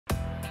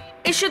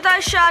Ishita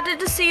is shattered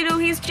to see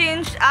Ruhi's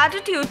changed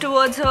attitude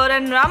towards her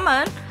and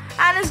Raman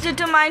and is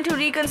determined to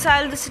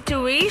reconcile the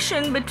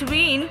situation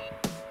between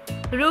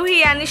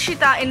Ruhi and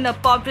Ishita in the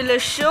popular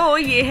show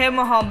Ye Hai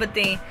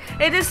Mohabbatein.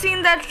 It is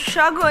seen that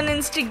Shagun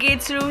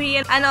instigates Ruhi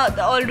and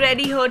the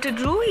already hurted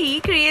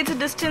Ruhi creates a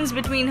distance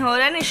between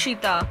her and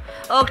Ishita.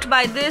 Irked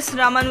by this,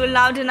 Raman will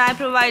now deny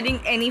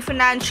providing any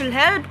financial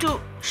help to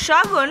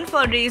Shagun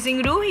for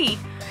raising Ruhi.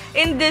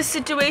 In this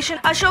situation,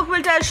 Ashok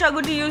will tell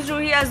Shagun to use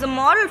Ruhi as a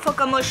model for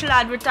commercial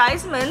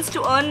advertisements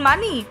to earn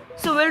money.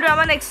 So will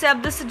Raman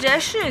accept the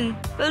suggestion?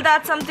 Well,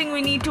 that's something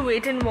we need to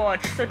wait and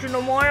watch. So to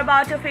know more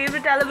about your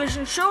favorite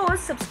television shows,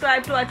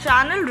 subscribe to our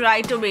channel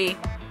right away.